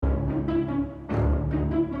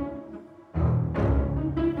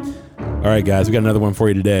All right, guys, we got another one for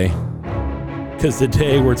you today. Because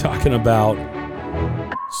today we're talking about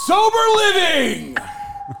sober living.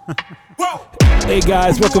 Hey,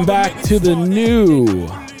 guys, welcome back to the new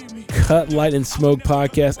Cut, Light, and Smoke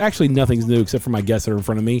podcast. Actually, nothing's new except for my guests that are in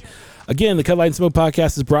front of me. Again, the Cut, Light, and Smoke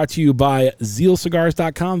podcast is brought to you by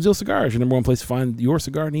ZealCigars.com. Zeal Cigars, your number one place to find your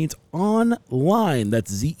cigar needs online.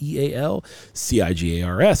 That's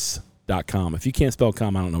ZealCigars.com. If you can't spell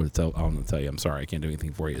com, I don't know what to tell you. I'm sorry, I can't do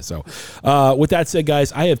anything for you. So with that said,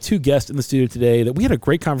 guys, I have two guests in the studio today that we had a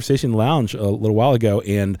great conversation in the lounge a little while ago,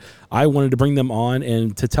 and I wanted to bring them on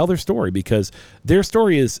and to tell their story because their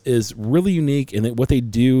story is really unique, and what they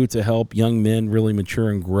do to help young men really mature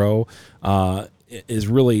and grow is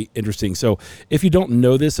really interesting. So if you don't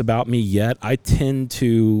know this about me yet, I tend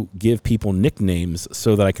to give people nicknames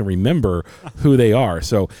so that I can remember who they are.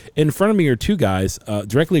 So in front of me are two guys.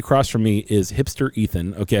 Directly across from me is Hipster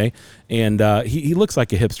Ethan, okay? And he looks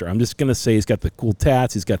like a hipster. I'm just going to say he's got the cool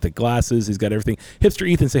tats, he's got the glasses, he's got everything. Hipster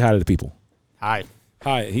Ethan, say hi to the people. Hi.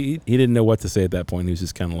 Hi. He didn't know what to say at that point. He was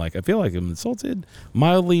just kind of like, I feel like I'm insulted,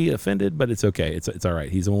 mildly offended, but it's okay. It's all right.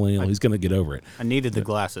 He's going to get over it. I needed the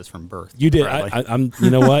glasses from birth. You did. I'm. You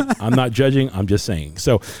know what? I'm not judging. I'm just saying.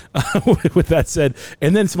 So, with that said,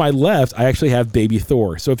 and then to my left, I actually have baby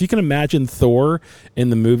Thor. So if you can imagine Thor in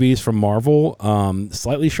the movies from Marvel,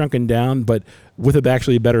 slightly shrunken down, but with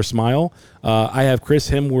actually a better smile. I have Chris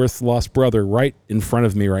Hemsworth's lost brother right in front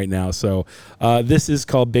of me right now. So this is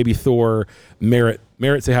called Baby Thor. Merritt,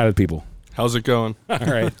 say hi to the people. How's it going? All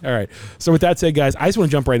right. So with that said, guys, I just want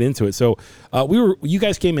to jump right into it. So you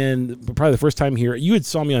guys came in probably the first time here. You had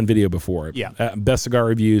saw me on video before. Yeah. Best Cigar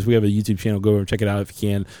Reviews. We have a YouTube channel. Go over and check it out if you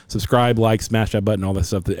can. Subscribe, like, smash that button, all that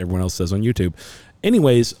stuff that everyone else says on YouTube.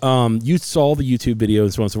 Anyways, you saw the YouTube video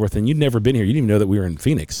and so on and so forth, and you'd never been here. You didn't even know that we were in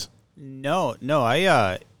Phoenix. No.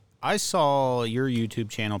 I saw your YouTube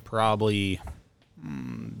channel probably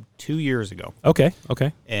 2 years ago. Okay.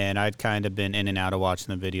 And I'd kind of been in and out of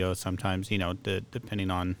watching the videos sometimes,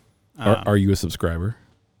 depending on. Are you a subscriber?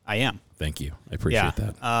 I am. Thank you. I appreciate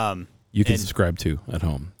that. You can subscribe too at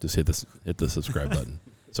home. Just hit the subscribe button.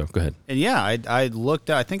 So go ahead. And yeah, I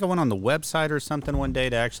looked. I think I went on the website or something one day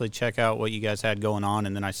to actually check out what you guys had going on,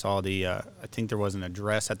 and then I saw I think there was an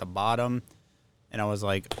address at the bottom, and I was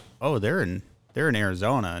like, oh, they're in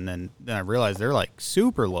Arizona, and then I realized they're like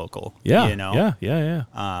super local. Yeah. Yeah.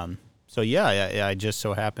 So yeah, I just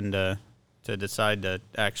so happened to decide to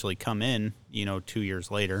actually come in, 2 years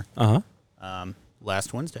later.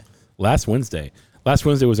 Last Wednesday. Last Wednesday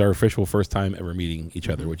was our official first time ever meeting each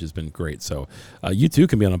other, which has been great. So you too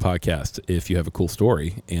can be on a podcast if you have a cool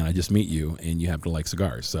story, and I just meet you and you happen to like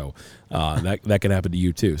cigars. So that can happen to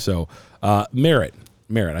you too. So Merritt,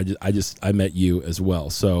 I met you as well.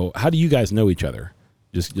 So how do you guys know each other?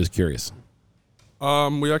 Just curious.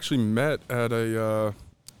 We actually met at a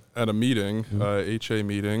meeting, HA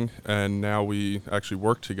meeting, and now we actually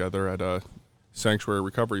work together at a Sanctuary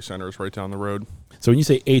Recovery Centers right down the road. So when you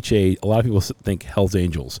say HA, a lot of people think Hell's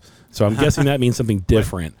Angels. So I'm guessing that means something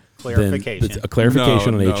different. Clarification. A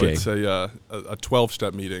clarification on HA. It's a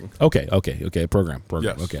 12-step meeting. Okay. A program.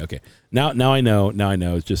 Yes. Okay. Now I know.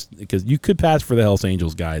 It's just because you could pass for the Hell's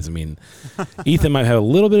Angels guys. I mean, Ethan might have a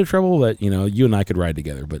little bit of trouble, but you and I could ride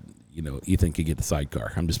together. But Ethan could get the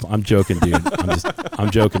sidecar. I'm joking, dude.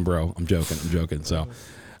 I'm joking, bro. I'm joking. So.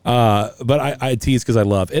 But I tease because I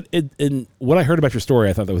love it. And what I heard about your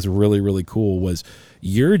story, I thought that was really, really cool, was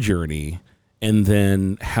your journey, and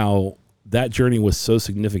then how that journey was so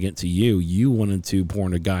significant to you. You wanted to pour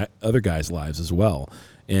into other guys' lives as well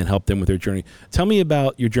and help them with their journey. Tell me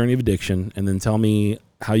about your journey of addiction, and then tell me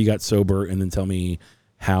how you got sober, and then tell me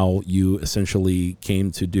how you essentially came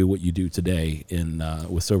to do what you do today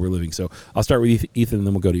with sober living. So I'll start with Ethan, and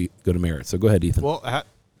then we'll go to Merritt. So go ahead, Ethan. Well,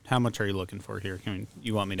 how much are you looking for here?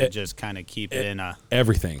 You want me to just kind of keep it in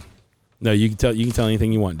everything? No, you can tell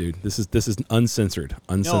anything you want, dude. This is uncensored.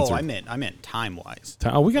 No, I meant time wise.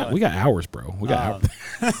 We got hours, bro. We got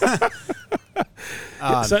hours.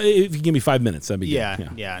 So if you give me 5 minutes, that'd be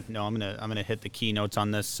good. Yeah. No, I'm gonna hit the keynotes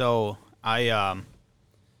on this. So I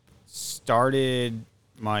started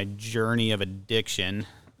my journey of addiction.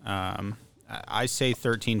 I say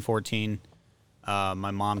 13, 14.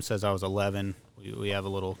 My mom says I was 11. We have a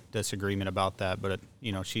little disagreement about that, but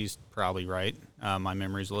she's probably right. My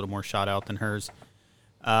memory's a little more shot out than hers.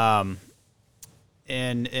 And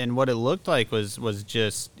what it looked like was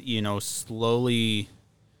just slowly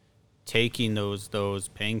taking those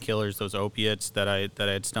painkillers, those opiates that I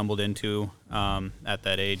had stumbled into at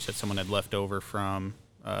that age that someone had left over from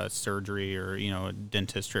surgery or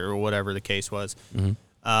dentistry or whatever the case was.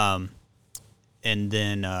 Mm-hmm. and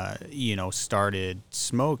then started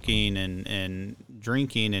smoking and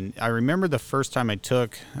drinking. And I remember the first time I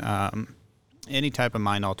took any type of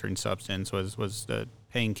mind altering substance was the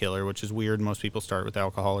painkiller, which is weird. Most people start with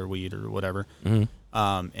alcohol or weed or whatever.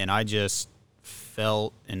 Mm-hmm. And I just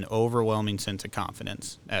felt an overwhelming sense of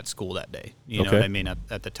confidence at school that day. You know what I mean,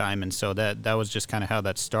 at the time. And so that was just kind of how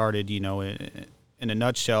that started. You know, in a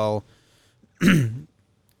nutshell,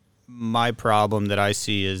 my problem that I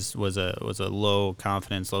see was a low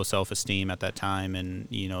confidence, low self-esteem at that time. And,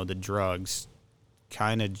 you know, the drugs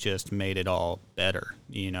kind of just made it all better.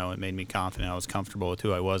 You know, it made me confident. I was comfortable with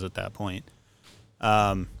who I was at that point.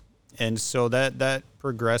 And so that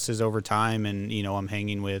progresses over time, and, you know, I'm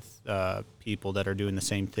hanging with people that are doing the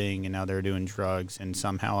same thing, and now they're doing drugs, and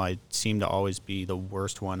somehow I seem to always be the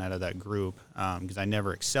worst one out of that group, because I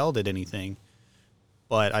never excelled at anything,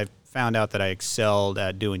 but I found out that I excelled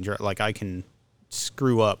at doing drugs. Like, I can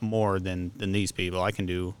screw up more than these people. I can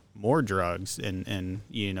do more drugs and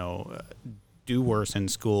you know, do worse in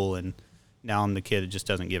school, and now I'm the kid that just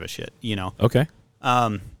doesn't give a shit, you know? Okay.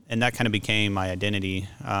 And that kind of became my identity.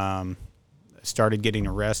 Started getting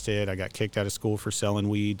arrested. I got kicked out of school for selling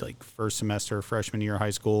weed, like first semester, freshman year of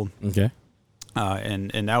high school. Okay.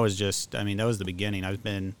 And that was just, I mean, that was the beginning. I've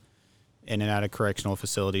been in and out of correctional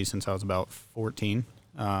facilities since I was about 14.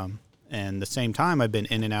 And the same time, I've been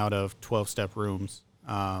in and out of 12-step rooms.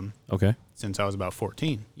 Since I was about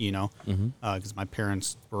 14, you know, because my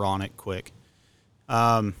parents were on it quick.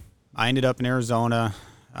 I ended up in Arizona.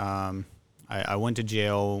 I went to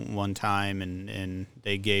jail one time, and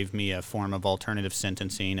they gave me a form of alternative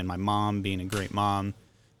sentencing, and my mom, being a great mom,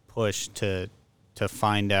 pushed to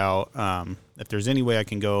find out if there's any way I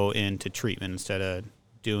can go into treatment instead of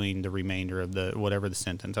doing the remainder of whatever the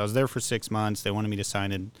sentence. I was there for 6 months. They wanted me to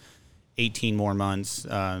sign 18 more months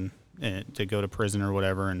to go to prison or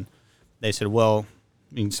whatever, and they said, well,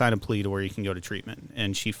 you can sign a plea to where you can go to treatment.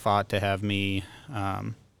 And she fought to have me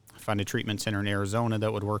find a treatment center in Arizona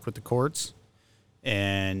that would work with the courts.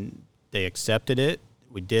 And they accepted it.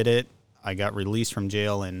 We did it. I got released from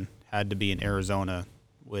jail and had to be in Arizona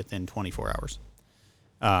within 24 hours.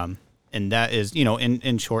 And that is, you know,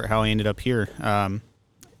 in short, how I ended up here. In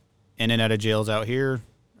and out of jails out here.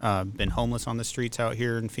 Been homeless on the streets out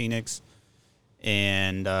here in Phoenix.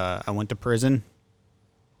 And I went to prison.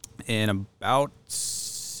 And about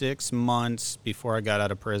 6 months before I got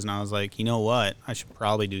out of prison, I was like, you know what? I should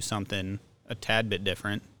probably do something a tad bit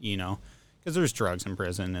different, you know. Because there's drugs in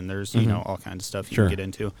prison, and there's, you know, all kinds of stuff you can get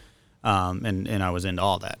into. And I was into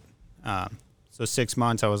all that. So 6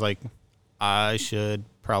 months, I was like, I should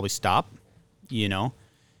probably stop, you know.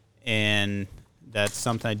 And that's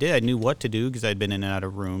something I did. I knew what to do because I'd been in and out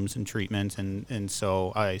of rooms and treatments. And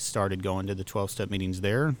so I started going to the 12-step meetings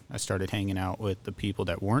there. I started hanging out with the people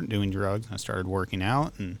that weren't doing drugs. I started working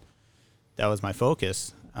out, and that was my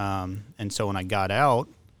focus. And so when I got out,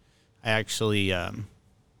 I actually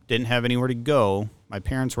didn't have anywhere to go. My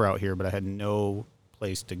parents were out here, but I had no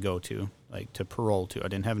place to go to, like to parole to. I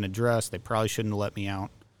didn't have an address. They probably shouldn't have let me out,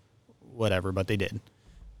 whatever, but they did.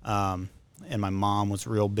 And my mom was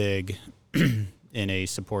real big in a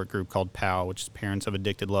support group called POW, which is Parents of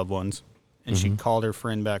Addicted Loved Ones. And she called her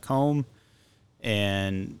friend back home,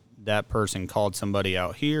 and that person called somebody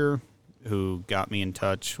out here who got me in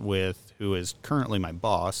touch with who is currently my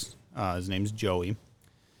boss. His name's Joey,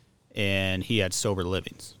 and he had sober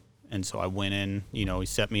livings. And so I went in, you know, he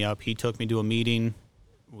set me up. He took me to a meeting.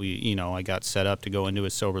 I got set up to go into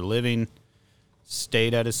his sober living,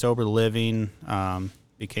 stayed at his sober living,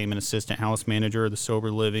 became an assistant house manager of the sober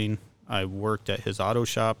living. I worked at his auto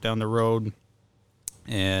shop down the road.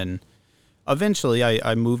 And eventually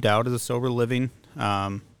I moved out of the sober living,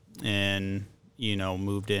 and, you know,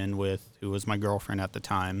 moved in with who was my girlfriend at the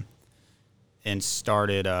time, and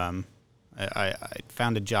started, I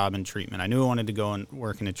found a job in treatment. I knew I wanted to go and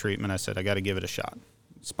work in a treatment. I said, I got to give it a shot.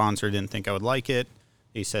 Sponsor didn't think I would like it.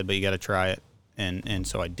 He said, but you got to try it. And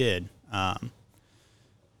so I did.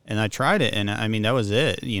 And I tried it, and I mean, that was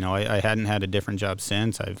it. You know, I hadn't had a different job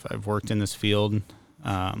since. I've worked in this field.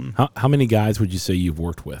 How many guys would you say you've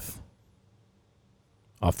worked with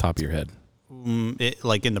off the top of your head?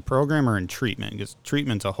 Like in the program or in treatment? Because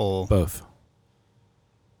treatment's a whole... Both.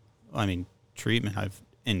 I mean, treatment I've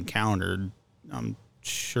encountered, I'm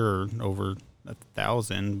sure, over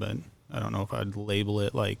 1,000, but I don't know if I'd label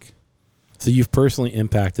it like... So you've personally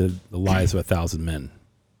impacted the lives of 1,000 men.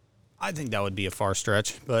 I think that would be a far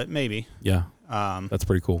stretch, but maybe. Yeah. That's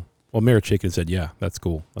pretty cool. Well, Mayor Chicken said, yeah, that's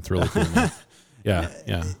cool. That's really cool. Man. Yeah.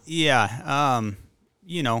 Yeah.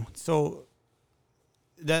 You know, so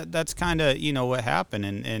that's kind of, you know, what happened.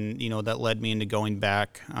 And, you know, that led me into going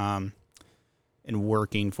back. and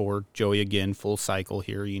working for Joey again, full cycle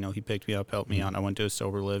here. You know, he picked me up, helped me out, and I went to a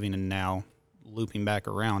sober living, and now looping back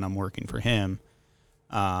around, I'm working for him.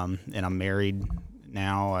 And I'm married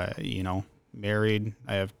now, married.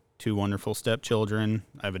 I have 2 wonderful stepchildren.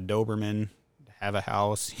 I have a Doberman, have a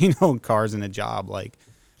house, cars and a job. Like,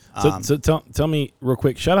 so tell me real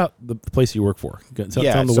quick, shout out the place you work for. Tell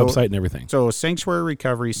them the website and everything. So Sanctuary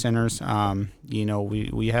Recovery Centers,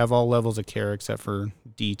 we have all levels of care except for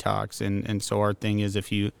detox. And so our thing is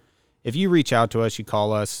if you reach out to us, you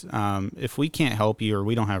call us, if we can't help you or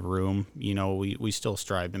we don't have room, we still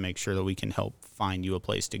strive to make sure that we can help find you a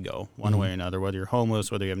place to go one way or another, whether you're homeless,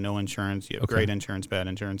 whether you have no insurance, you have great insurance, bad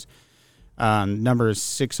insurance. Number is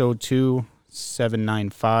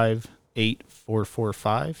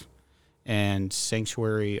 602-795-8445 and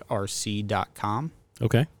sanctuaryrc.com.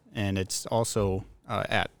 Okay. And it's also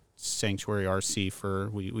at Sanctuary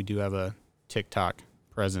RC we do have a TikTok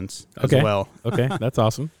presence as well. Okay, that's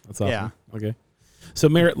awesome. That's awesome. Yeah. Okay. So,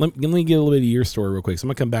 Merritt, let me get a little bit of your story real quick. So I'm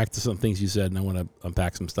going to come back to some things you said, and I want to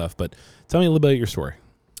unpack some stuff. But tell me a little bit of your story.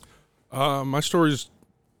 My story is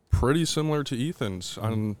pretty similar to Ethan's.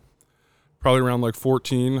 I'm probably around like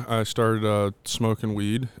 14. I started smoking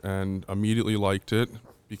weed and immediately liked it.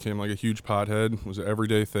 Became like a huge pothead. It was an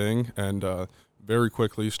everyday thing, and very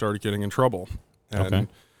quickly started getting in trouble. And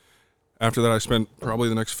after that, I spent probably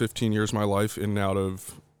the next 15 years of my life in and out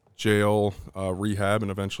of jail, rehab,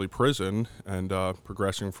 and eventually prison, and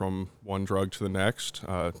progressing from one drug to the next.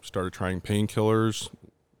 Started trying painkillers,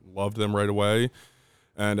 loved them right away.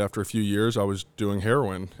 And after a few years, I was doing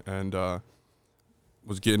heroin and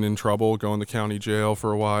was getting in trouble, going to county jail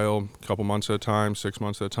for a while, a couple months at a time, 6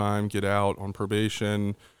 months at a time, get out on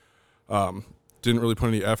probation. Didn't really put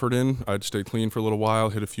any effort in. I'd stay clean for a little while,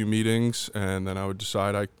 hit a few meetings, and then I would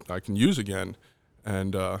decide I can use again.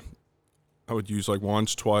 And I would use like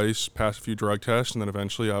once, twice, pass a few drug tests, and then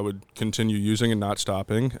eventually I would continue using and not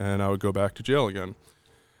stopping, and I would go back to jail again.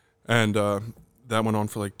 And that went on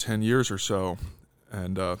for like 10 years or so,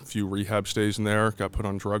 and a few rehab stays in there, got put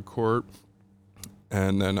on drug court,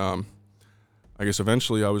 and then I guess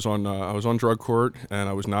eventually I was on drug court, and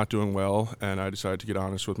I was not doing well, and I decided to get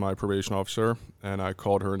honest with my probation officer, and I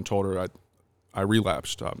called her and told her I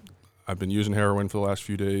relapsed. I've been using heroin for the last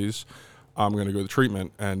few days. I'm going to go to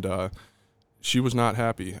treatment, and she was not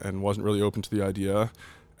happy and wasn't really open to the idea,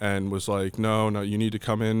 and was like, no, you need to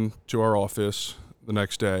come in to our office the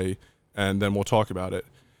next day, and then we'll talk about it.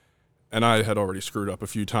 And I had already screwed up a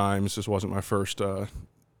few times. This wasn't my first.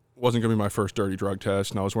 Wasn't going to be my first dirty drug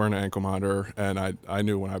test, and I was wearing an ankle monitor, and I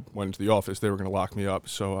knew when I went into the office they were going to lock me up.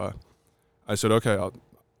 So I said, okay,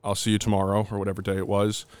 I'll see you tomorrow, or whatever day it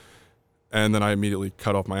was. And then I immediately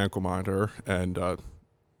cut off my ankle monitor and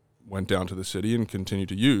went down to the city and continued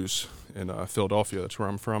to use in Philadelphia. That's where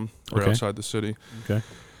I'm from, right outside the city. Okay.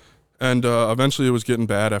 And eventually it was getting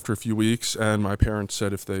bad after a few weeks, and my parents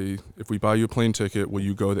said, if we buy you a plane ticket, will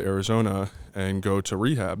you go to Arizona and go to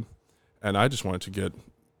rehab? And I just wanted to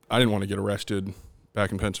I didn't want to get arrested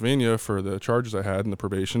back in Pennsylvania for the charges I had in the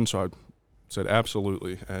probation, so I said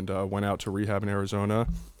absolutely, and went out to rehab in Arizona.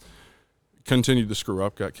 Continued to screw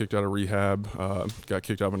up, got kicked out of rehab, got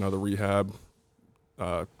kicked out of another rehab,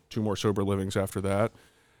 2 more sober livings after that,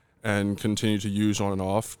 and continued to use on and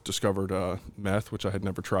off. Discovered meth, which I had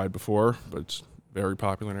never tried before, but it's very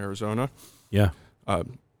popular in Arizona. Yeah.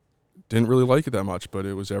 Didn't really like it that much, but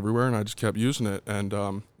it was everywhere, and I just kept using it,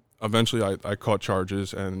 and eventually I caught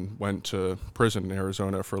charges and went to prison in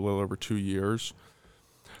Arizona for a little over 2 years.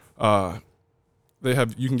 You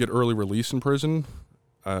can get early release in prison.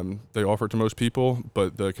 They offer it to most people,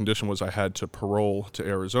 but the condition was I had to parole to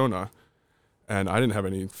Arizona, and I didn't have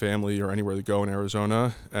any family or anywhere to go in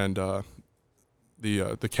Arizona, and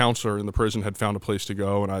the counselor in the prison had found a place to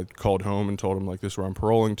go, and I called home and told him, like, this is where I'm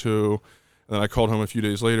paroling to. And then I called home a few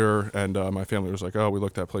days later, and my family was like, oh, we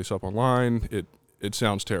looked that place up online. It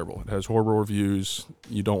sounds terrible. It has horrible reviews.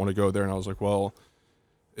 You don't want to go there. And I was like, well,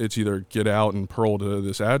 it's either get out and parole to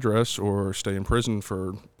this address or stay in prison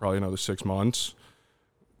for probably another 6 months.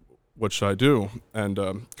 What should I do? And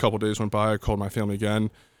a couple days went by. I called my family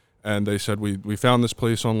again, and they said, we found this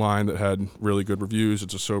place online that had really good reviews.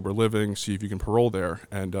 It's a sober living. See if you can parole there.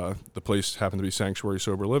 And the place happened to be Sanctuary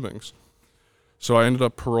Sober Livings. So I ended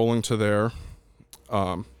up paroling to there.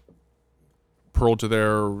 Paroled to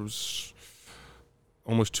there was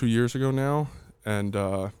almost 2 years ago now, and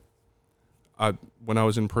when I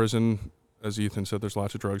was in prison, as Ethan said, there's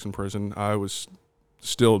lots of drugs in prison. I was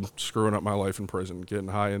still screwing up my life in prison, getting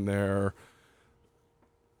high in there,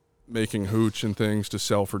 making hooch and things to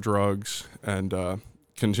sell for drugs, and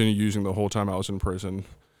continued using the whole time I was in prison.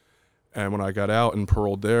 And when I got out and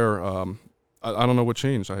paroled there, I don't know what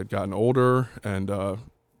changed. I had gotten older, and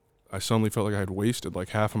I suddenly felt like I had wasted like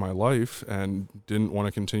half of my life and didn't want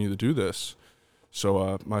to continue to do this.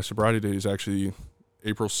 So my sobriety date is actually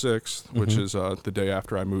April 6th, which is the day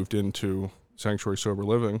after I moved into Sanctuary Sober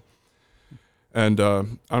Living. And I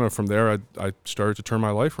don't know, from there, I started to turn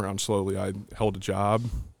my life around slowly. I held a job,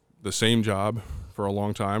 the same job, for a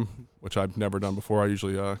long time, which I've never done before. I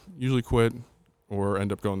usually quit or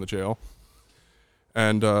end up going to jail.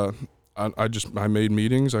 And I made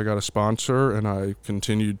meetings, I got a sponsor, and I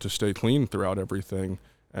continued to stay clean throughout everything.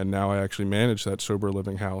 And now I actually manage that sober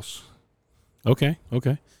living house. Okay.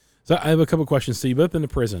 So I have a couple questions. So you both been to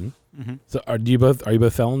prison. Mm-hmm. So are you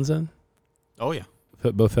both felons then? Oh yeah,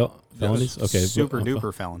 Both felonies? yes. Okay. Super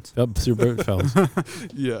duper felons. Super felons.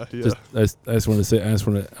 Yeah. I just wanted to say,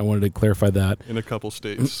 I wanted to clarify that. In a couple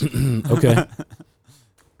states. Okay.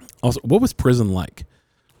 Also, what was prison like?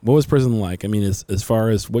 I mean, as far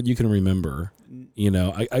as what you can remember,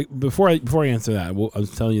 I before I answer that, I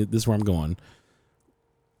was telling you this is where I'm going.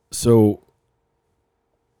 So,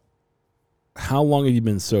 how long have you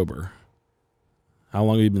been sober? How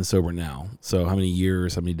long have you been sober now? So, how many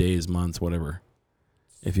years, how many days, months, whatever,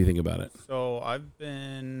 if you think about it. So I've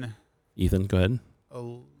been. Ethan, go ahead.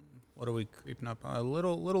 What are we creeping up on? A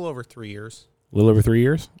little over 3 years. A little over 3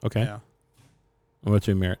 years? Okay. Yeah. What about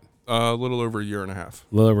you, Merritt? A little over a year and a half.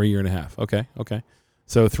 A little over a year and a half. Okay.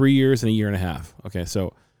 So 3 years and a year and a half. Okay.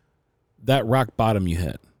 So that rock bottom you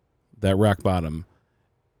hit,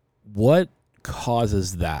 what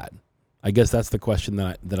causes that? I guess that's the question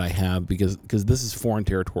that I have because this is foreign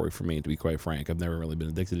territory for me, to be quite frank. I've never really been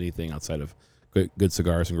addicted to anything outside of good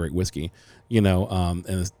cigars and great whiskey, and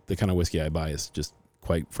the kind of whiskey I buy is just,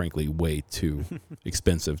 quite frankly, way too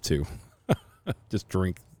expensive to just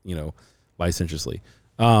drink, licentiously.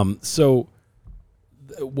 So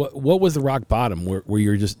what was the rock bottom where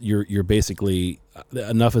you're basically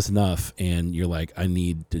enough is enough and you're like, I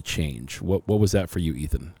need to change? What was that for you,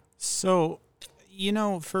 Ethan? So,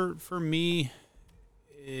 for me,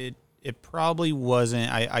 it probably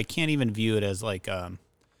wasn't. I can't even view it as like a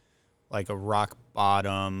rock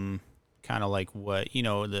bottom, kind of like what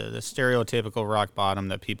the stereotypical rock bottom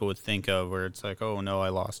that people would think of, where it's like, oh no, I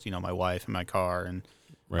lost my wife and my car and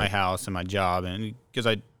my house and my job, and because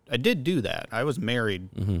I did do that. I was married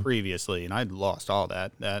previously, and I'd lost all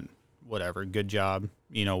that whatever, good job,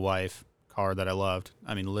 wife, car that I loved.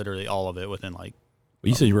 I mean, literally all of it within like. Well,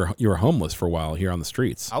 you said you were homeless for a while here on the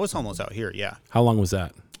streets. I was homeless out here, yeah. How long was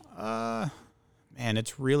that? Man,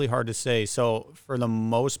 it's really hard to say. So for the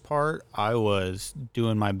most part, I was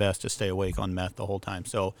doing my best to stay awake on meth the whole time.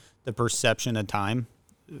 So the perception of time,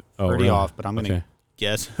 pretty off, but I'm going to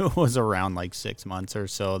guess it was around like 6 months or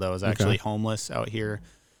so that I was actually homeless out here,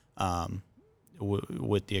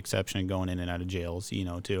 with the exception of going in and out of jails,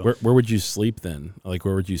 too. Where would you sleep then? Like,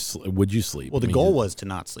 where would you sleep? Well, the goal was to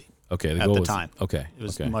not sleep. Okay, at the time. Okay. It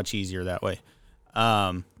was much easier that way.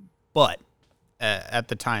 But at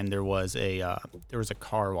the time there was a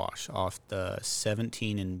car wash off the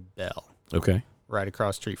 17 in Bell. Okay. Right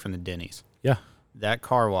across the street from the Denny's. Yeah. That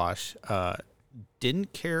car wash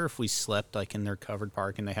didn't care if we slept like in their covered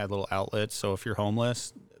parking. They had little outlets. So if you're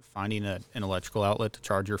homeless, finding an electrical outlet to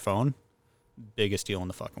charge your phone, biggest deal in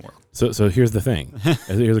the fucking world. So here's the thing.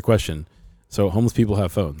 Here's a question. So homeless people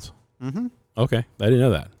have phones. Mm-hmm. Okay. I didn't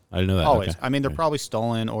know that. Always. Okay. I mean, they're probably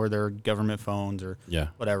stolen or they're government phones or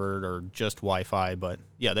whatever, or just Wi-Fi. But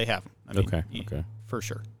yeah, they have them. I mean, okay. For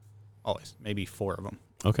sure. Always. Maybe 4 of them.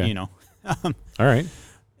 Okay. All right.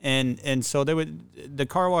 And so the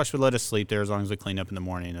car wash would let us sleep there as long as we cleaned up in the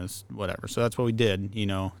morning, as whatever. So that's what we did,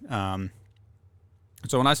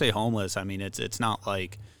 So when I say homeless, I mean, it's not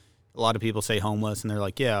like a lot of people say homeless and they're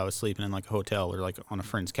like, yeah, I was sleeping in like a hotel or like on a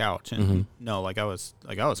friend's couch. And no, I was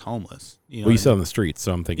homeless. Well, you said on the streets,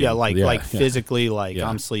 so I'm thinking. Yeah, physically,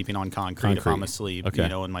 I'm sleeping on concrete if I'm asleep,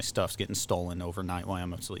 and my stuff's getting stolen overnight while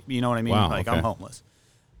I'm asleep. You know what I mean? Wow, I'm homeless.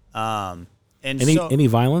 And any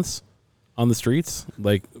violence on the streets,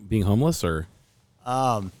 like being homeless, or?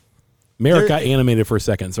 Merrick got animated for a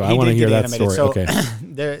second, so I want to hear that story. So, okay.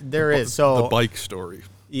 there is. So the bike story.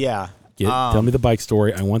 Yeah. Tell me the bike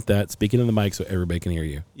story. I want that. Speaking of the mic so everybody can hear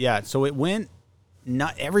you. Yeah, so it went,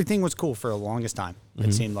 not everything was cool for the longest time,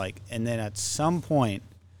 it seemed like. And then at some point,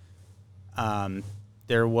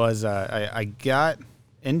 there was I got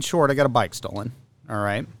a bike stolen, all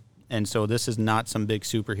right? And so this is not some big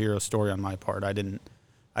superhero story on my part. I didn't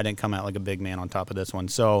come out like a big man on top of this one.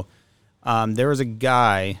 So there was a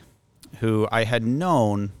guy who I had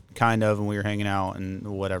known kind of, and we were hanging out and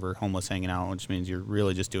whatever, homeless hanging out, which means you're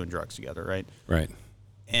really just doing drugs together, right? Right.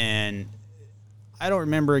 And I don't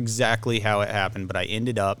remember exactly how it happened, but I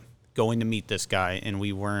ended up going to meet this guy, and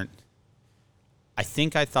we weren't. I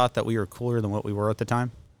think I thought that we were cooler than what we were at the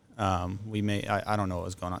time. I don't know what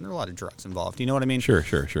was going on. There were a lot of drugs involved. You know what I mean? Sure.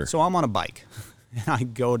 So I'm on a bike, and I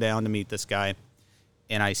go down to meet this guy,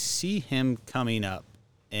 and I see him coming up,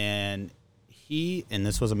 and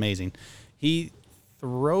this was amazing, he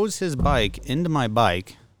throws his bike into my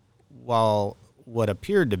bike while what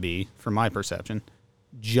appeared to be, from my perception,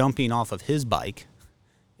 jumping off of his bike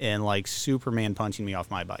and like Superman punching me off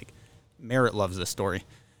my bike. Merritt loves this story.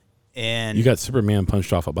 And you got Superman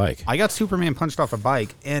punched off a bike. I got Superman punched off a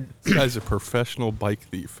bike, and This guy's a professional bike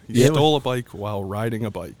thief. He stole a bike while riding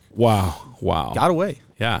a bike. Wow. got away.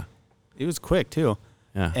 Yeah. It was quick too.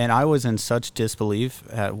 Yeah. And I was in such disbelief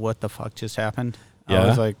at what the fuck just happened. Yeah. I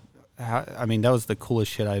was like, that was the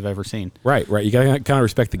coolest shit I've ever seen. Right. You got to kind of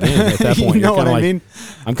respect the game at that point. You know what I like, mean?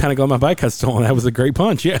 I'm kind of glad my bike got stolen. That was a great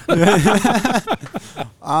punch. Yeah.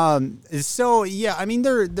 So yeah, I mean,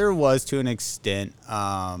 there was to an extent.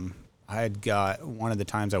 I had got one of the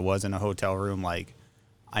times I was in a hotel room, like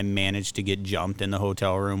I managed to get jumped in the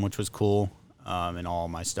hotel room, which was cool. And all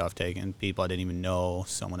my stuff taken. People I didn't even know.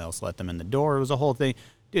 Someone else let them in the door. It was a whole thing.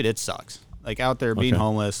 Dude, it sucks. Like out there being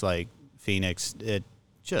homeless, like Phoenix, it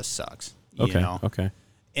just sucks. You know? Okay.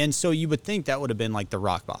 And so you would think that would have been like the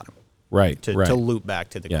rock bottom. Right. To loop back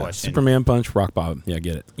to the question. Superman punch, rock bottom. Yeah,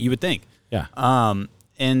 get it. You would think. Yeah.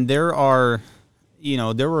 And there are,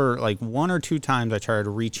 there were like one or two times I tried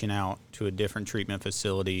reaching out to a different treatment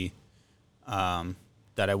facility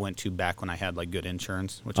that I went to back when I had like good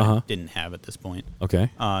insurance, which I didn't have at this point.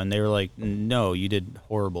 Okay. And they were like, "No, you did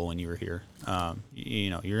horrible when you were here.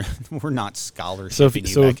 We're not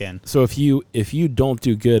scholarshiping you back in." So if you don't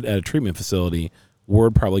do good at a treatment facility,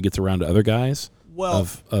 word probably gets around to other guys. Well,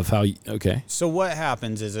 of how you, okay. So what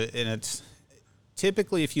happens is, and it's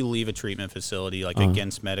typically if you leave a treatment facility, like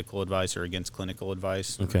against medical advice or against clinical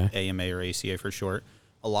advice, AMA or ACA for short,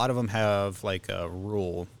 a lot of them have like a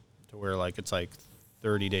rule to where like it's like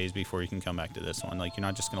 30 days before you can come back to this one. Like you're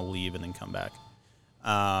not just going to leave and then come back.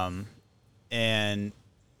 And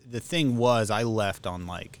the thing was, I left on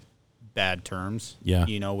like bad terms.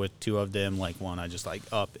 Yeah. With two of them, like one I just like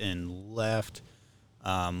up and left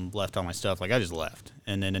all my stuff. Like I just left.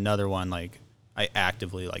 And then another one, like I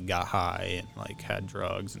actively like got high and like had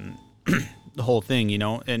drugs and the whole thing,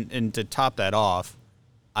 and to top that off,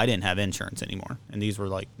 I didn't have insurance anymore. And these were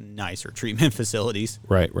like nicer treatment facilities.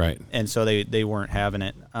 Right. And so they weren't having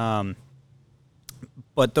it.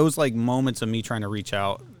 But those like moments of me trying to reach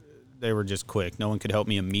out, they were just quick. No one could help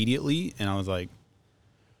me immediately. And I was like,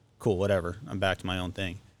 cool, whatever. I'm back to my own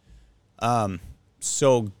thing.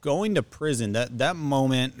 So going to prison, that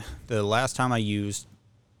moment, the last time I used,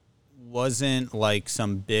 wasn't like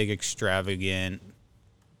some big extravagant,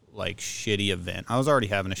 like shitty event. I was already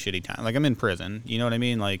having a shitty time. Like I'm in prison. You know what I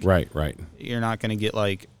mean? Like right. You're not going to get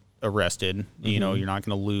like arrested. You're not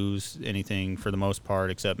going to lose anything for the most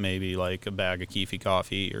part, except maybe like a bag of Keefy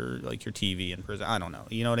coffee or like your TV in prison. I don't know.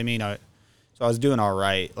 You know what I mean? So I was doing all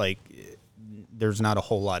right. Like there's not a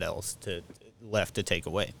whole lot else left to take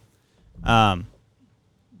away.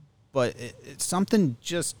 But something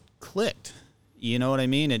just clicked. You know what I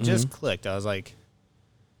mean? It just clicked. I was like,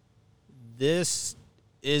 this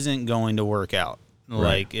isn't going to work out.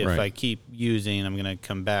 Like if I keep using, I'm going to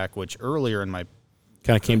come back, which earlier in my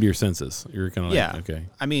kind of came to your senses. You were kind of like, okay.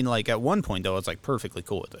 I mean, like at one point though, I was like perfectly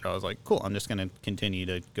cool with it. I was like, cool, I'm just going to continue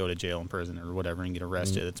to go to jail and prison or whatever and get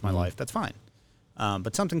arrested. It's my life. That's fine.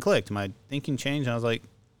 But something clicked. My thinking changed. And I was like,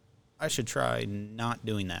 I should try not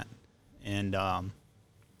doing that. And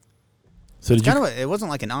so it wasn't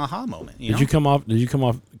like an aha moment. Did you come off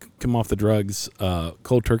the drugs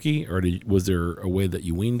cold turkey, or was there a way that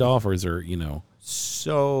you weaned off, or is there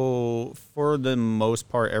So for the most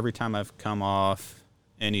part, every time I've come off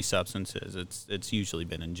any substances, it's usually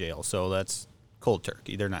been in jail. So that's cold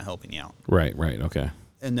turkey. They're not helping you out. Right. Okay.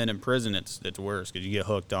 And then in prison, it's worse because you get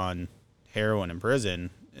hooked on heroin in prison,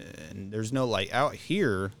 and there's no like out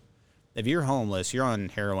here. If you're homeless, you're on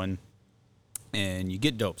heroin, and you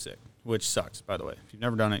get dope sick, which sucks, by the way. If you've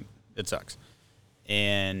never done it, it sucks.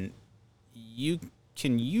 And you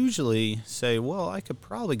can usually say, well, I could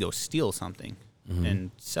probably go steal something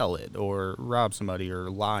and sell it, or rob somebody, or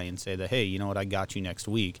lie and say that, hey, you know what, I got you next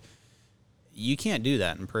week. You can't do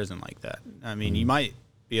that in prison like that. I mean, you might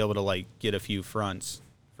be able to like get a few fronts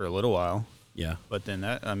for a little while. Yeah. But then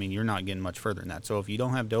you're not getting much further than that. So if you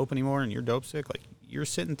don't have dope anymore and you're dope sick, like you're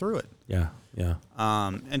sitting through it. Yeah.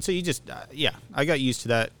 And so you just, I got used to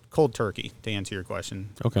that cold turkey, to answer your question.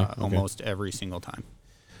 Okay. Almost every single time.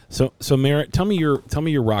 So Merritt, tell me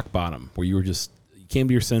your rock bottom, where you came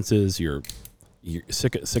to your senses, you're you're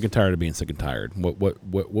sick and tired of being sick and tired. What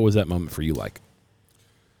was that moment for you like?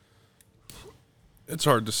 It's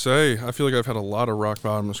hard to say. I feel like I've had a lot of rock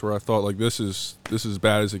bottoms where I thought like this is as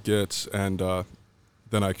bad as it gets, and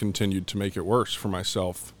then I continued to make it worse for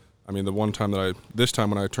myself. I mean, this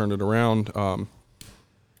time when I turned it around,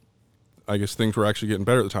 I guess things were actually getting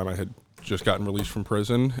better at the time. I had just gotten released from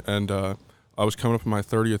prison, and I was coming up on my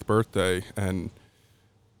 30th birthday, and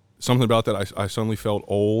something about that, I suddenly felt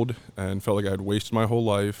old and felt like I had wasted my whole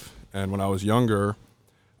life. And when I was younger,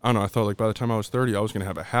 I don't know, I thought like by the time I was 30, I was going to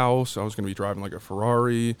have a house. I was going to be driving like a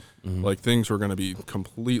Ferrari. Mm-hmm. Like things were going to be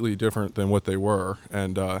completely different than what they were.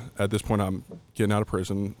 And at this point, I'm getting out of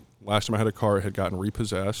prison. Last time I had a car, it had gotten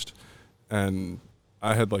repossessed. And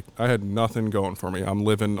I had nothing going for me. I'm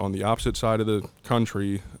living on the opposite side of the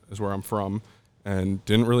country is where I'm from, and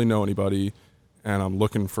didn't really know anybody. And I'm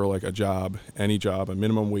looking for like a job, any job, a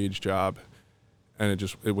minimum wage job. And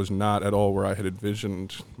it was not at all where I had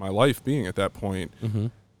envisioned my life being at that point. Mm-hmm.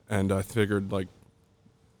 And I figured, like,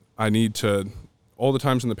 I need to, all the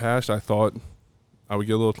times in the past, I thought I would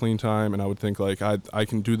get a little clean time, and I would think, like, I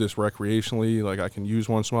can do this recreationally, like, I can use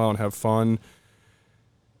once in a while and have fun.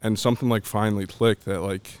 And something, like, finally clicked that,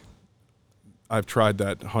 like, I've tried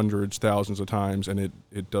that hundreds, thousands of times, and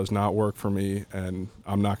it does not work for me, and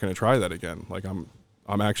I'm not going to try that again. Like, I'm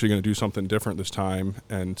actually going to do something different this time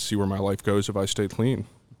and see where my life goes if I stay clean.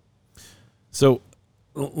 So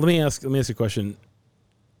let me ask a question.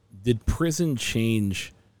 Did prison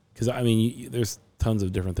change? Because, I mean, there's tons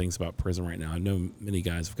of different things about prison right now. I know many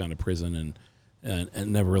guys have gone to prison and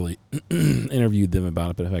never really interviewed them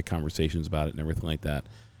about it, but have had conversations about it and everything like that.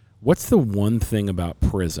 What's the one thing about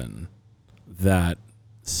prison that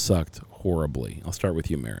sucked horribly? I'll start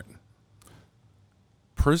with you, Merritt.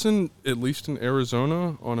 Prison, at least in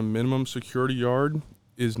Arizona, on a minimum security yard,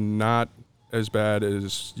 is not as bad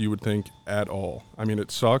as you would think at all. I mean,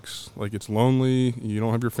 it sucks. Like, it's lonely. You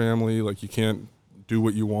don't have your family. Like, you can't do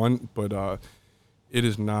what you want. But it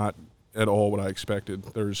is not at all what I expected.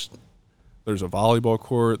 There's a volleyball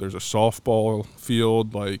court. There's a softball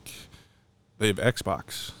field. Like, they have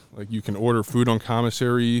Xbox. Like, you can order food on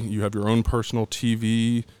commissary. You have your own personal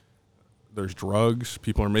TV. There's drugs.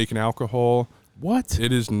 People are making alcohol. What?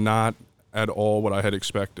 It is not at all what I had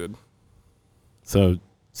expected. So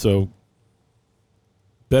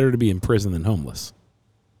better to be in prison than homeless.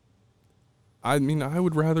 I mean, I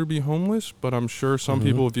would rather be homeless, but I'm sure some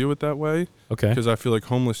people view it that way. Okay. Because I feel like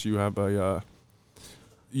homeless, you have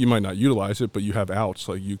you might not utilize it, but you have outs.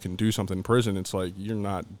 Like, you can do something in prison. It's like you're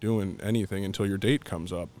not doing anything until your date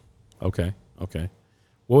comes up. Okay.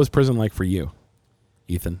 What was prison like for you,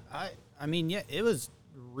 Ethan? I mean, yeah, it was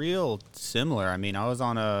real similar. I mean, I was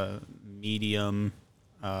on a medium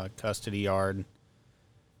custody yard.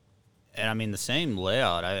 And I mean, the same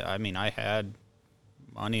layout. I mean, I had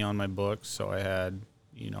money on my books, so I had,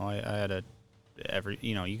 you had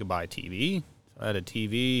you could buy a TV. So I had a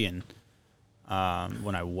TV, and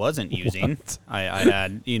when I wasn't using, I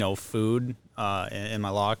had, food in my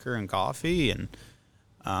locker and coffee, and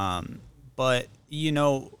but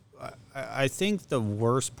I think the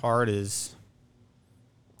worst part is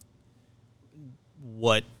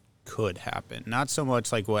what could happen, not so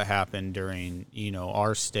much like what happened during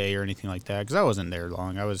our stay or anything like that, because I wasn't there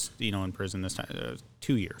long. I was in prison this time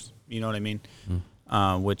 2 years, you know what I mean?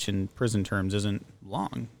 Which in prison terms isn't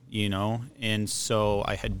long, and so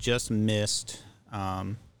I had just missed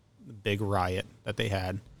the big riot that they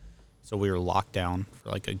had, so we were locked down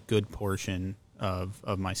for like a good portion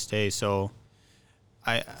of my stay. So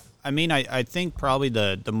I think probably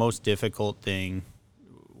the most difficult thing,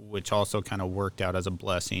 which also kind of worked out as a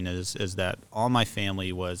blessing, is that all my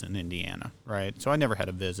family was in Indiana, right? So I never had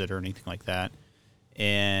a visit or anything like that.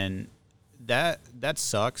 And that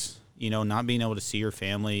sucks. Not being able to see your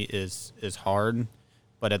family is hard.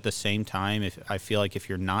 But at the same time, I feel like if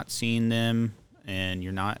you're not seeing them and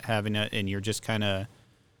you're not having it, and you're just kind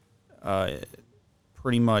of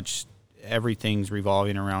pretty much everything's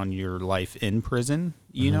revolving around your life in prison,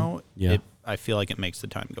 I feel like it makes the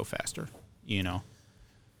time go faster,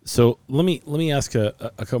 So let me ask a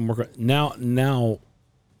couple more. Now,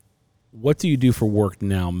 what do you do for work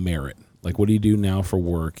now, Merritt? Like, what do you do now for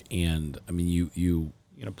work? And I mean, you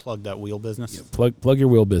gonna plug that wheel business? Plug your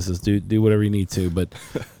wheel business. Do whatever you need to. But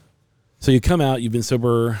so you come out. You've been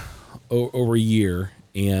sober over a year,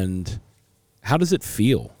 and how does it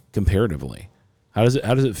feel comparatively? How does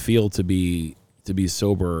it feel to be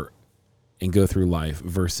sober and go through life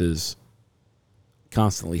versus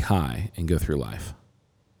constantly high and go through life?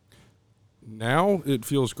 Now it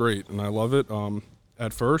feels great, and I love it.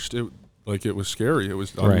 At first, it was scary. It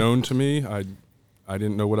was unknown to me. I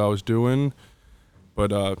didn't know what I was doing.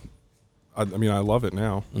 But I mean, I love it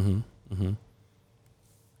now.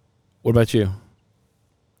 What about you?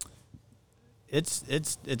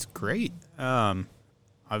 It's great. I've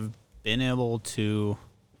been able to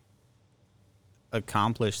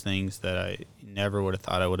accomplish things that I never would have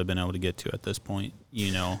thought I would have been able to get to at this point.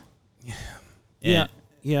 Yeah.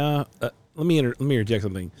 Let me interject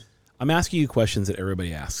something. I'm asking you questions that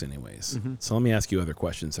everybody asks anyways. So let me ask you other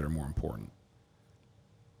questions that are more important.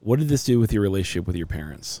 What did this do with your relationship with your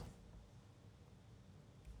parents?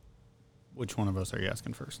 Which one of us are you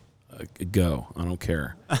asking first? Go. I don't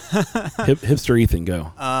care. Hipster Ethan,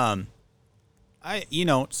 go.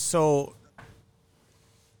 So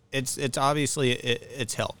it's obviously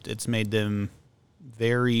it's helped. It's made them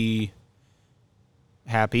very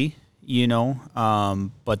happy,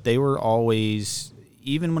 but they were always,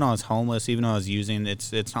 even when I was homeless, even when I was using,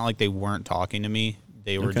 it's not like they weren't talking to me.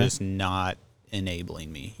 They were just not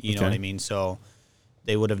enabling me. You know what I mean? So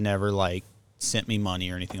they would have never like sent me money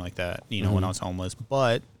or anything like that, when I was homeless,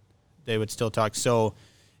 but they would still talk. So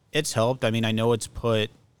it's helped. I mean, I know it's put,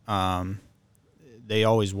 they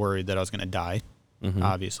always worried that I was going to die.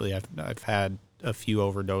 Obviously I've had a few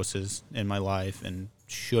overdoses in my life and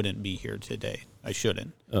shouldn't be here today. I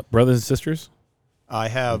shouldn't. Brothers and sisters? I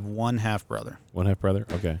have one half brother. One half brother?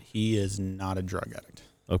 Okay. He is not a drug addict.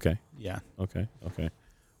 Okay. Yeah. Okay.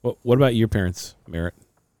 Well, what about your parents, Merritt?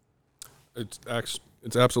 It's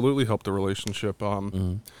absolutely helped the relationship. I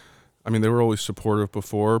mean, they were always supportive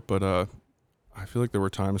before, but I feel like there were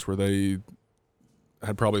times where they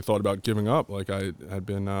had probably thought about giving up. Like I had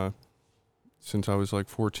been, since I was like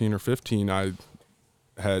 14 or 15, I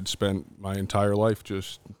had spent my entire life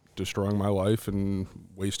just destroying my life and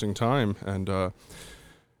wasting time. And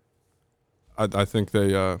I think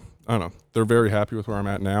they, I don't know, they're very happy with where I'm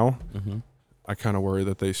at now. I kind of worry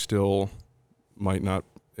that they still might not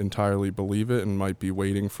entirely believe it and might be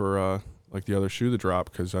waiting for like the other shoe to drop,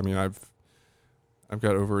 because I mean I've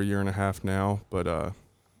got over a year and a half now, but I've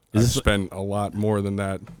spent a lot more than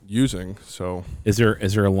that using. So is there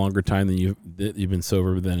a longer time than you've been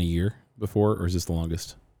sober than a year before, or is this the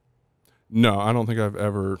longest? No, I don't think I've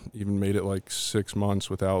ever even made it like 6 months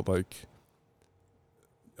without like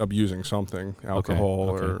abusing something, alcohol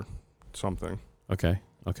or something. Okay.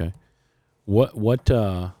 What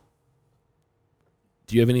do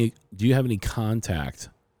you have any contact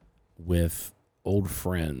with old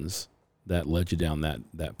friends that led you down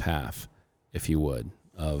that path, if you would,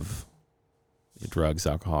 of drugs,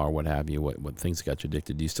 alcohol, or what have you? What things got you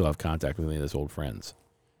addicted? Do you still have contact with any of those old friends?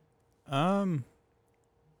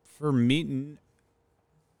 For me,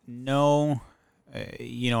 no.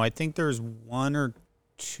 I think there's one or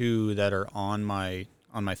two that are on my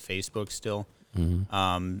Facebook still.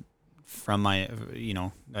 From my,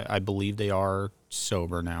 I believe they are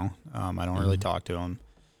sober now. I don't really talk to them.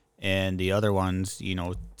 And the other ones,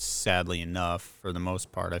 sadly enough, for the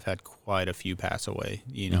most part, I've had quite a few pass away,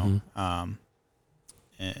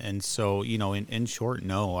 and so, in short,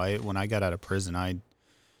 no, when I got out of prison, I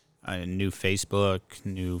knew Facebook,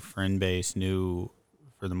 knew friend base, knew,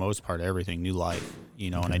 for the most part, everything, knew life,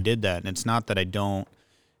 and I did that. And it's not that I don't,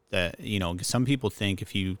 that, some people think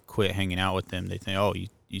if you quit hanging out with them, they think, oh,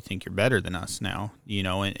 you think you're better than us now,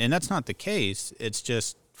 and that's not the case. It's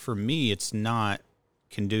just, for me, it's not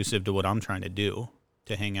conducive to what I'm trying to do,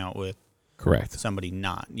 to hang out with somebody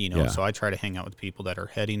not, so I try to hang out with people that are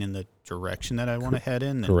heading in the direction that I want to head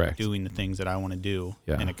in, and doing the things that I want to do,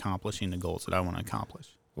 and accomplishing the goals that I want to accomplish.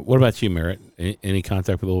 What about you, Merritt? Any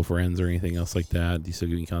contact with old friends or anything else like that? Do you still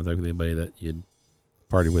get in contact with anybody that you'd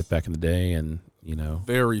partied with back in the day? And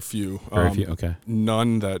very few. Okay.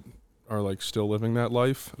 None that are like still living that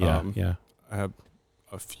life. Yeah. I have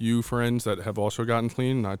a few friends that have also gotten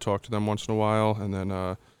clean, and I talk to them once in a while. And then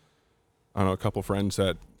I don't know, a couple friends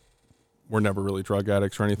that were never really drug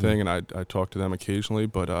addicts or anything, and I talk to them occasionally.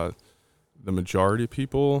 But the majority of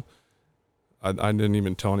people, I didn't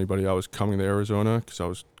even tell anybody I was coming to Arizona, because I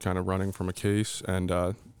was kind of running from a case, and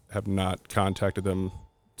have not contacted them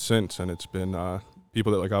since. And it's been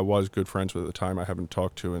people that like I was good friends with at the time, I haven't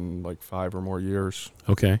talked to in like 5 or more years.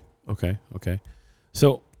 Okay.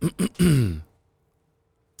 So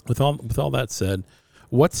with all that said,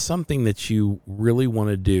 what's something that you really want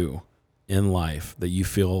to do in life that you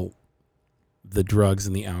feel the drugs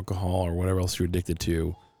and the alcohol or whatever else you're addicted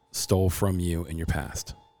to stole from you in your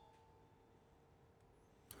past?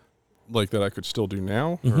 Like that I could still do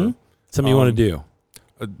now? Or, something you want to do?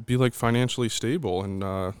 Be like financially stable and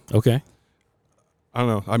okay. I don't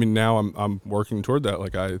know. I mean, now I'm working toward that.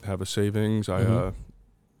 Like I have a savings. I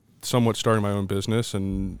somewhat starting my own business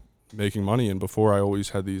and making money. And before, I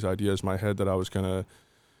always had these ideas in my head that I was gonna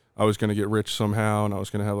I was going to get rich somehow and I was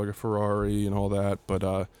going to have like a Ferrari and all that.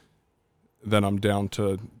 But then I'm down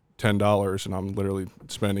to $10 and I'm literally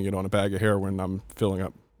spending it on a bag of heroin. I'm filling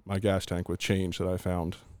up my gas tank with change that I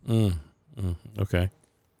found. Okay.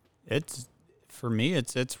 For me,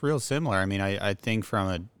 it's real similar. I mean, I think from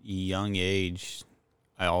a young age,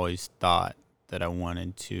 I always thought that I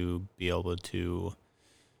wanted to be able to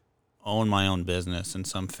own my own business in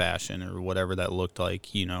some fashion or whatever that looked like,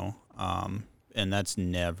 and that's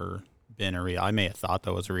never been a real. I may have thought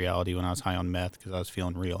that was a reality when I was high on meth because I was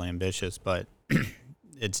feeling real ambitious, but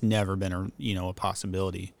it's never been a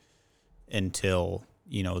possibility until,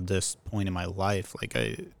 this point in my life. Like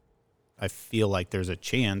I feel like there's a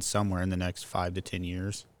chance somewhere in the next 5 to 10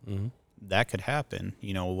 years that could happen.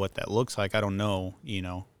 What that looks like, I don't know,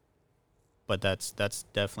 but that's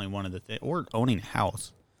definitely one of the things. Or owning a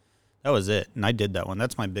house. That was it. And I did that one.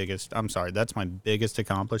 That's my biggest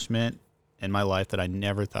accomplishment in my life that I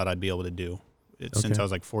never thought I'd be able to do. Since I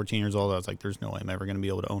was like 14 years old, I was like, there's no way I'm ever going to be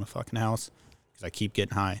able to own a fucking house because I keep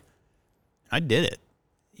getting high. I did it.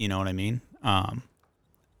 You know what I mean?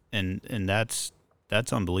 And that's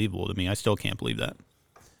unbelievable to me. I still can't believe that.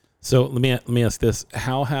 So let me ask this: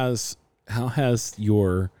 How has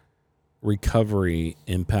your recovery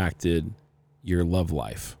impacted your love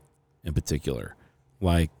life, in particular?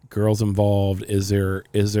 Like girls involved? Is there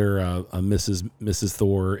a Mrs.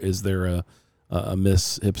 Thor? Is there a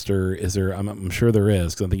Miss Hipster? Is there? I'm sure there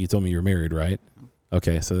is because I think you told me you're married, right?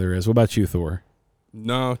 Okay, so there is. What about you, Thor?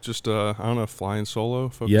 No, just I don't know, flying solo,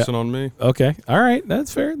 focusing on me. Okay, all right,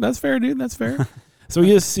 that's fair, dude. That's fair. So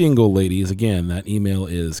he is single, ladies. Again, that email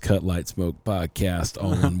is cutlightsmokepodcast,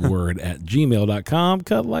 all one word, at gmail.com,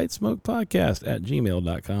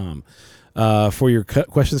 cutlightsmokepodcast@gmail.com. For your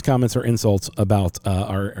questions, comments, or insults about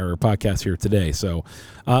our podcast here today. So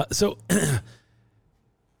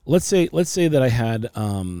let's say that I had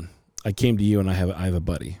I came to you and I have a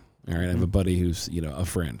buddy. All right, I have a buddy who's a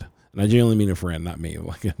friend, and I genuinely mean a friend, not me.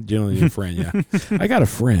 Like I genuinely mean a friend. Yeah, I got a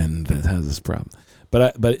friend that has this problem.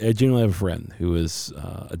 But I genuinely have a friend who is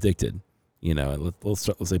addicted, let's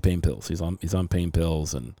say pain pills. He's on pain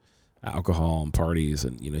pills and alcohol and parties,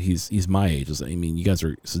 and he's my age. I mean, you guys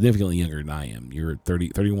are significantly younger than I am. You're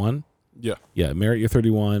 31? Yeah. Yeah, Merritt, you're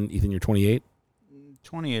 31. Ethan, you're 28?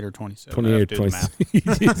 28 or 27. 28 or 27.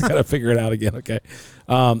 He's got to figure it out again, okay?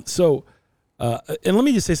 And let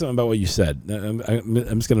me just say something about what you said. I'm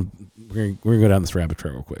just going to we're gonna go down this rabbit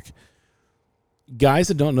trail real quick. Guys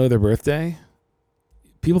that don't know their birthday,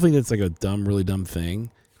 people think it's like a really dumb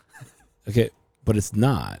thing. Okay, but it's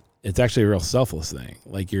not. It's actually a real selfless thing.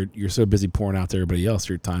 Like you're so busy pouring out to everybody else,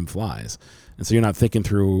 your time flies, and so you're not thinking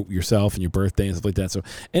through yourself and your birthday and stuff like that. So,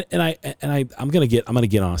 I'm gonna get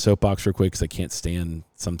on a soapbox real quick because I can't stand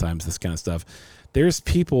sometimes this kind of stuff. There's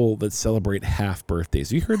people that celebrate half birthdays.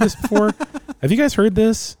 Have you heard this before? Have you guys heard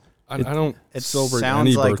this? I don't celebrate sounds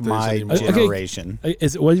any like birthdays my anymore. generation.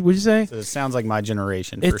 What would you say? So it sounds like my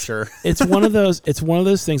generation for sure. It's one of those. It's one of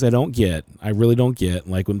those things I don't get. I really don't get.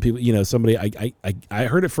 Like when people, somebody. I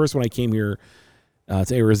heard it first when I came here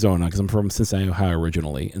to Arizona because I'm from Cincinnati, Ohio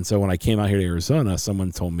originally, and so when I came out here to Arizona,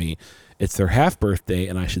 someone told me it's their half birthday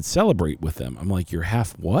and I should celebrate with them. I'm like, your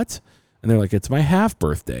half what? And they're like, it's my half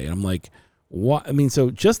birthday, and I'm like, what? I mean,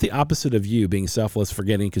 so just the opposite of you being selfless,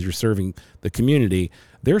 forgetting because you're serving the community.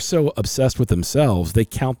 They're so obsessed with themselves, they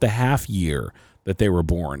count the half year that they were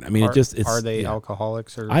born. I mean, are they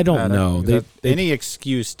alcoholics or I don't know. They any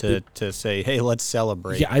excuse to say, hey, let's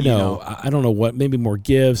celebrate. Yeah, I know. I don't know what. Maybe more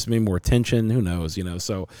gifts, maybe more attention. Who knows?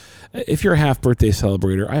 So if you're a half birthday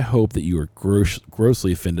celebrator, I hope that you are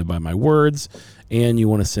grossly offended by my words, and you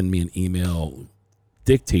want to send me an email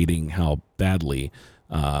dictating how badly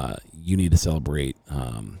you need to celebrate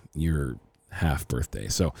your half birthday.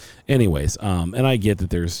 So anyways, and I get that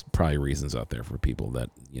there's probably reasons out there for people that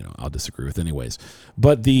I'll disagree with anyways,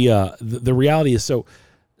 but the reality is so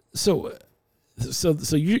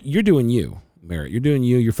you're doing you, Merritt. You're doing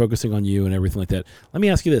you. You're focusing on you and everything like that. Let me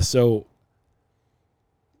ask you this: so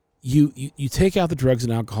you take out the drugs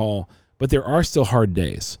and alcohol, but there are still hard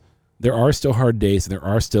days. There are still hard days, and there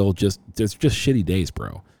are still just shitty days,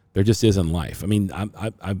 bro. There just is in life. I mean,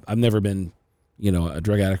 I've never been, a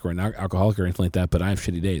drug addict or an alcoholic or anything like that, but I have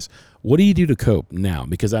shitty days. What do you do to cope now?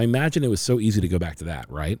 Because I imagine it was so easy to go back to that,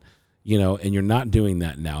 right? And you're not doing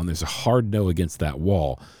that now, and there's a hard no against that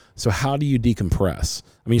wall. So how do you decompress?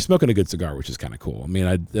 I mean, you're smoking a good cigar, which is kind of cool. I mean,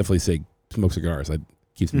 I'd definitely say smoke cigars. That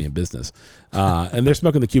keeps me in business. And they're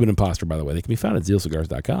smoking the Cuban Imposter, by the way. They can be found at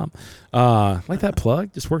zealcigars.com. Like that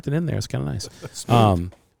plug, just worked it in there. It's kind of nice.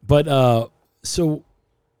 So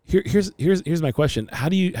here's my question: How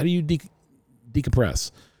do you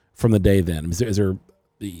decompress from the day? Then is there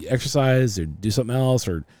you exercise or do something else,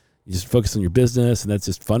 or you just focus on your business and that's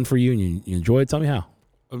just fun for you and you enjoy it? Tell me how.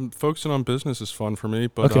 Focusing on business is fun for me,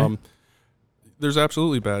 but there's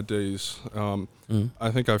absolutely bad days.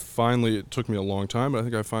 I think it took me a long time, but I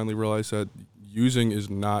think I finally realized that using is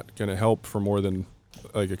not going to help for more than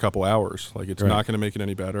like a couple hours. Like it's not going to make it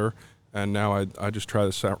any better. And now I just try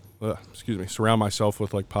to surround myself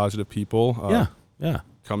with like positive people.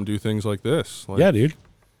 Come do things like this. Like, yeah, dude.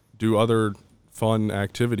 Do other fun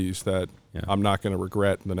activities that I'm not going to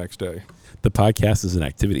regret the next day. The podcast is an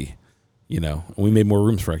activity. We made more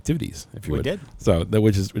rooms for activities, if you would. We did. So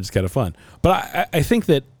which is kind of fun. But I think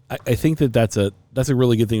that that's a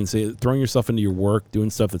really good thing to say. Throwing yourself into your work, doing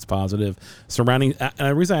stuff that's positive, surrounding. And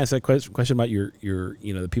the reason I asked that question about your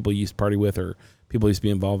the people you used to party with or people who used to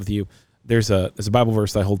be involved with you. There's a Bible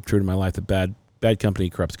verse that I hold true to my life that bad company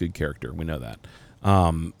corrupts good character. We know that.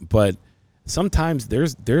 But sometimes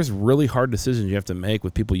there's really hard decisions you have to make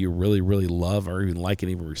with people you really, really love or even like and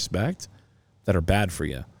even respect that are bad for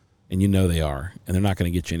you. And they are, and they're not going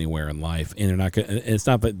to get you anywhere in life. And they're not going. And it's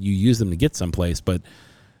not that you use them to get someplace, but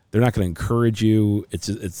they're not going to encourage you.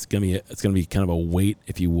 It's going to be kind of a weight,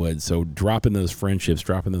 if you would. So dropping those friendships,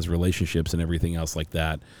 dropping those relationships, and everything else like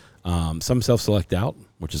that. Some self-select out,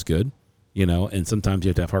 which is good, And sometimes you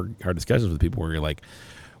have to have hard discussions with people where you're like,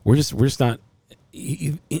 we're just not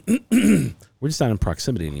we're just not in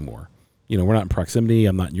proximity anymore. We're not in proximity.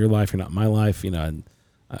 I'm not in your life. You're not in my life. And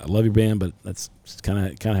I love your band, but that's kind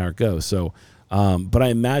of how it goes. So, but I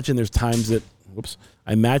imagine there's times that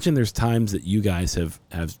you guys have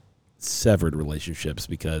severed relationships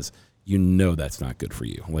because that's not good for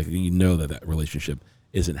you. Like that relationship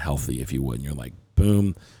isn't healthy, if you would. And you're like,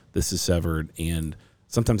 boom, this is severed, and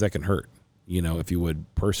sometimes that can hurt. If you would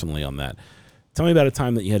personally on that. Tell me about a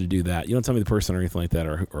time that you had to do that. You don't tell me the person or anything like that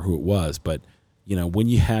or who it was, but when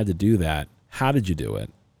you had to do that, how did you do it?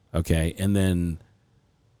 Okay, and then.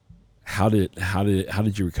 How did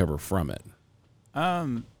you recover from it?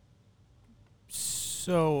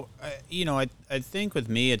 So I think with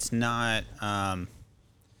me it's not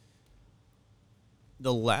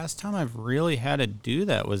the last time I've really had to do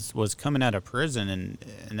that was coming out of prison,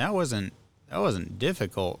 and that wasn't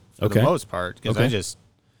difficult for the most part because I just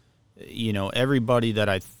everybody that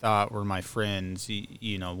I thought were my friends,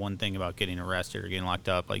 one thing about getting arrested or getting locked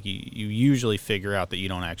up, like you usually figure out that you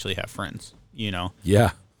don't actually have friends, Yeah.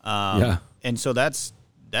 And so that's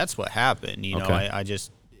what happened.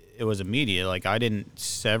 It was immediate. Like I didn't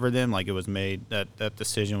sever them. Like it was made, that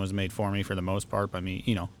decision was made for me for the most part by me,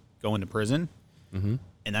 going to prison. Mm-hmm.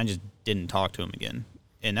 And I just didn't talk to him again.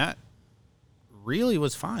 And that really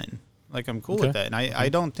was fine. Like I'm cool with that. And I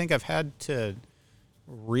don't think I've had to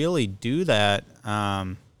really do that,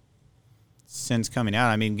 since coming out.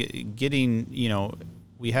 I mean, getting,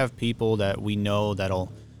 we have people that we know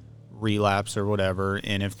that'll relapse or whatever,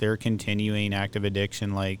 and if they're continuing active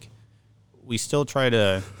addiction, like we still try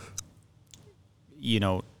to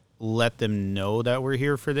let them know that we're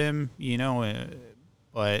here for them,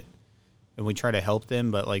 but and we try to help them,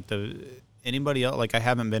 but like anybody else, like I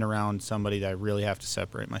haven't been around somebody that I really have to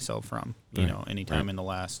separate myself from, anytime in the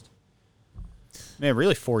last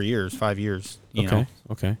really 5 years, you know.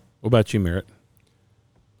 Okay. What about you, Merritt?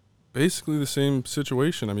 Basically the same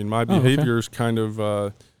situation. I mean, my behaviors kind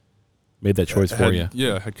of made that choice for you.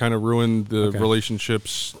 Yeah, had kind of ruined the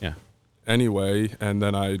relationships anyway, and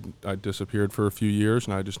then I disappeared for a few years,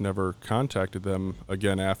 and I just never contacted them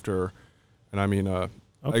again after. And I mean, I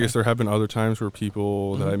guess there have been other times where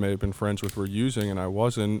people that I may have been friends with were using, and I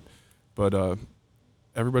wasn't, but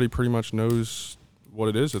everybody pretty much knows what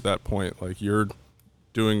it is at that point. Like, you're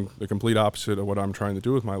doing the complete opposite of what I'm trying to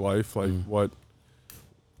do with my life. Like,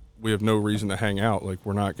 we have no reason to hang out. Like,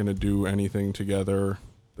 we're not going to do anything together.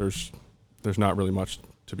 There's not really much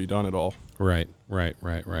to be done at all. Right.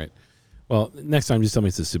 Well, next time, just tell me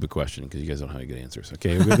it's a stupid question because you guys don't have any good answers.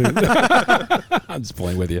 Okay, I'm just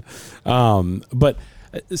playing with you. But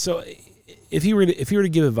so, if you were to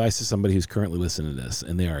give advice to somebody who's currently listening to this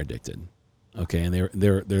and they are addicted, okay, and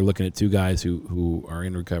they're looking at two guys who are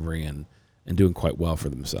in recovery and doing quite well for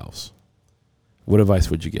themselves, what advice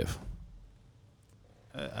would you give?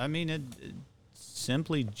 I mean,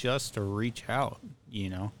 simply just to reach out.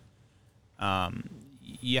 You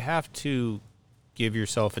have to give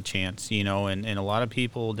yourself a chance, and a lot of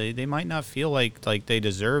people, they might not feel like they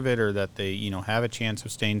deserve it or that they, have a chance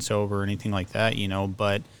of staying sober or anything like that,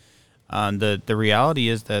 but the reality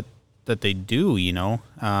is that they do,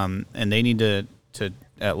 and they need to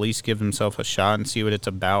at least give themselves a shot and see what it's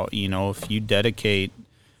about. If you dedicate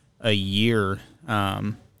a year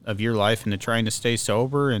of your life into trying to stay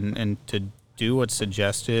sober and to do what's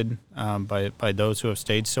suggested by those who have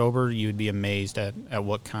stayed sober, you'd be amazed at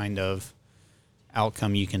what kind of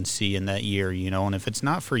outcome you can see in that year, and if it's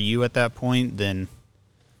not for you at that point, then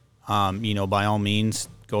by all means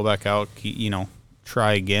go back out,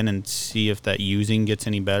 try again and see if that using gets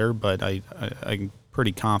any better, but I'm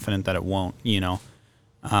pretty confident that it won't,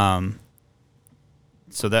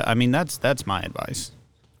 so that's my advice.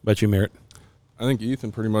 About you, Merritt? I think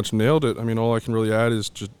Ethan pretty much nailed it. I mean, all I can really add is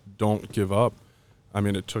just don't give up. I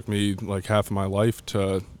mean, it took me like half of my life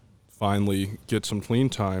to finally get some clean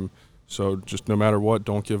time. So just no matter what,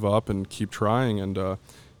 don't give up and keep trying. And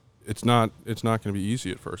it's not going to be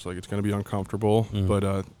easy at first. Like, it's going to be uncomfortable,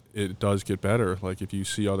 but it does get better. Like, if you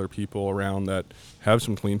see other people around that have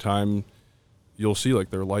some clean time, you'll see like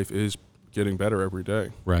their life is getting better every day.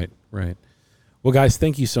 Right. Well, guys,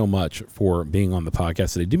 thank you so much for being on the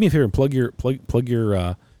podcast today. Do me a favor and plug your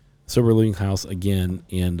Sober Living House again,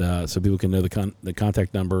 and so people can know the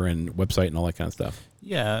contact number and website and all that kind of stuff.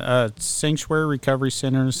 Yeah, Sanctuary Recovery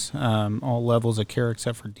Centers, all levels of care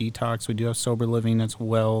except for detox. We do have sober living as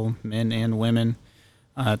well, men and women.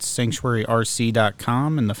 It's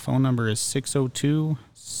sanctuaryrc.com, and the phone number is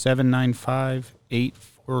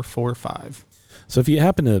 602-795-8445. So if you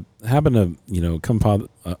happen to come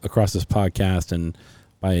across this podcast and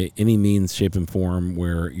by any means, shape, and form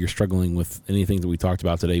where you're struggling with anything that we talked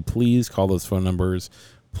about today, please call those phone numbers.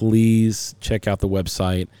 Please check out the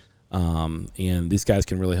website. And these guys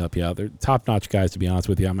can really help you out. They're top-notch guys, to be honest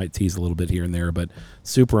with you. I might tease a little bit here and there, but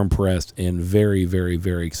super impressed and very, very,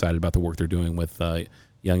 very excited about the work they're doing with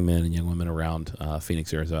young men and young women around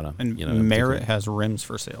Phoenix, Arizona. And Merritt has rims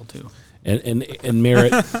for sale, too. And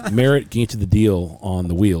Merritt can get you the deal on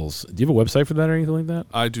the wheels. Do you have a website for that or anything like that?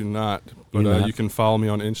 I do not, but you can follow me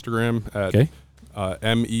on Instagram at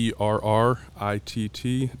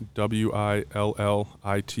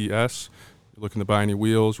MERRITTWILLITS. You're looking to buy any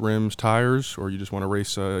wheels, rims, tires, or you just want to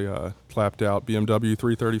race a clapped out BMW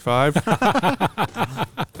 335,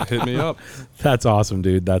 hit me up. That's awesome,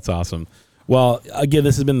 dude. That's awesome. Well, again,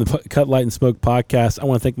 this has been the Cut Light and Smoke podcast. I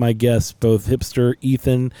want to thank my guests, both Hipster,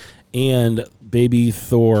 Ethan, and baby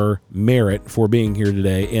Thor Merritt, for being here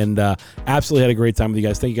today, and absolutely had a great time with you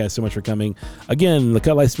guys. Thank you guys so much for coming. Again, the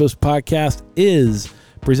Cut Light and Smoke podcast is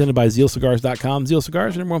presented by ZealCigars.com. Zeal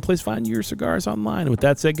Cigars, the number one place to find your cigars online. And with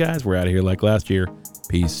that said, guys, we're out of here like last year.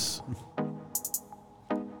 Peace.